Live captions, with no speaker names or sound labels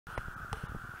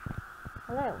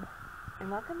Hello, and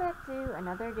welcome back to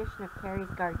another edition of Carrie's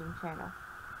Gardening Channel.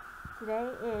 Today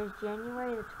is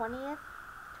January the 20th,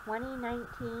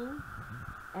 2019,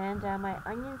 and my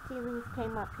onion seedlings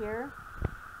came up here.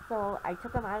 So I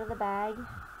took them out of the bag,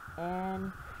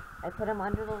 and I put them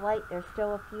under the light. There's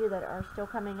still a few that are still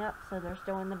coming up, so they're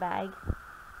still in the bag.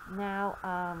 Now,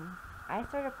 I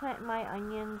started planting my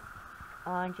onions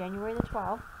on January the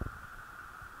 12th.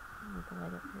 Let me put the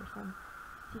light up here some.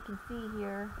 So you can see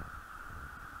here,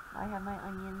 I have my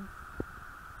onions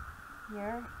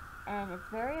here, and it's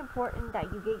very important that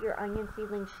you get your onion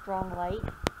seedlings strong light.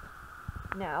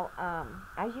 Now,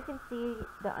 as you can see,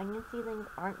 the onion seedlings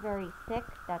aren't very thick.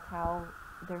 That's how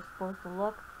they're supposed to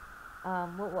look.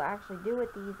 What we'll actually do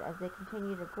with these as they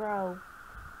continue to grow,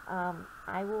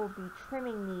 I will be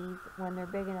trimming these when they're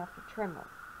big enough to trim them.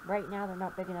 Right now they're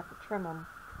not big enough to trim them,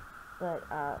 but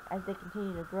as they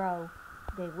continue to grow,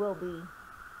 they will be.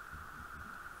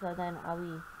 So then I'll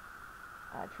be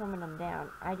trimming them down.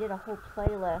 I did a whole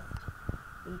playlist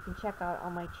that you can check out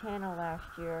on my channel last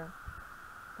year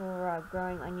for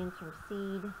growing onions from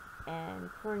seed and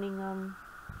pruning them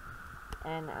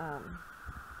and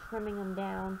trimming them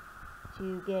down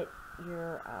to get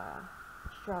your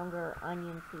stronger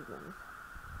onion seedlings.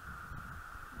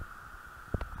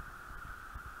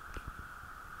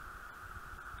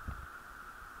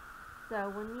 So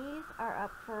when these are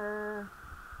up for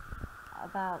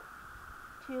about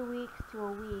 2 weeks to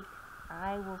a week,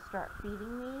 I will start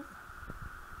feeding these,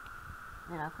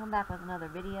 and I'll come back with another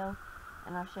video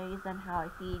and I'll show you then how I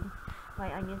feed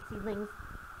my onion seedlings.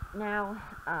 Now,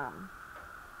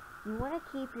 you want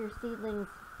to keep your seedlings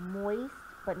moist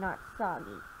but not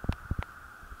soggy.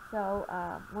 So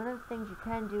one of the things you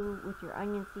can do with your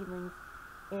onion seedlings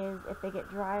is, if they get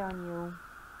dry on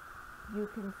you, you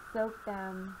can soak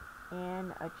them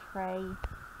in a tray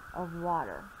of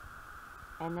water.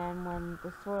 And then when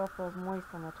the soil feels moist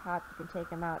on the top, you can take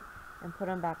them out and put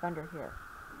them back under here.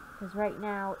 Because right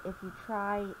now, if you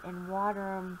try and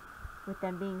water them with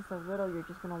them being so little, you're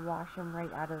just going to wash them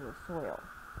right out of the soil.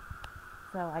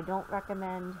 So I don't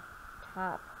recommend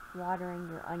top watering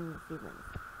your onion seedlings.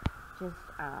 Just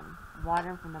water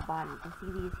them from the bottom. You can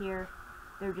see these here.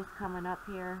 They're just coming up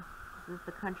here. This is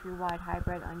the countrywide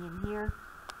hybrid onion here.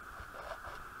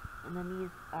 And then these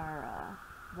are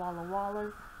Walla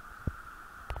Wallas.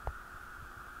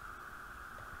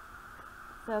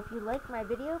 So if you like my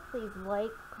video, please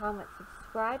like, comment,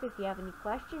 subscribe. If you have any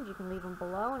questions, you can leave them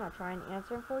below and I'll try and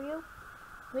answer them for you.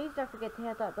 Please don't forget to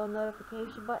hit that bell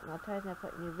notification button. I'll tell you when I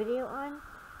put a new video on.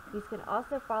 You can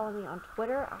also follow me on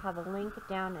Twitter. I'll have a link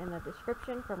down in the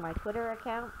description for my Twitter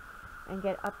account, and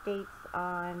get updates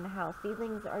on how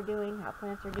seedlings are doing, how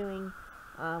plants are doing,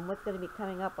 what's going to be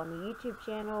coming up on the YouTube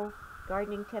channel,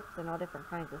 gardening tips, and all different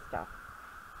kinds of stuff.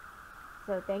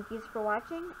 So thank you for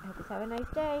watching. I hope you have a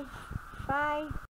nice day. Bye.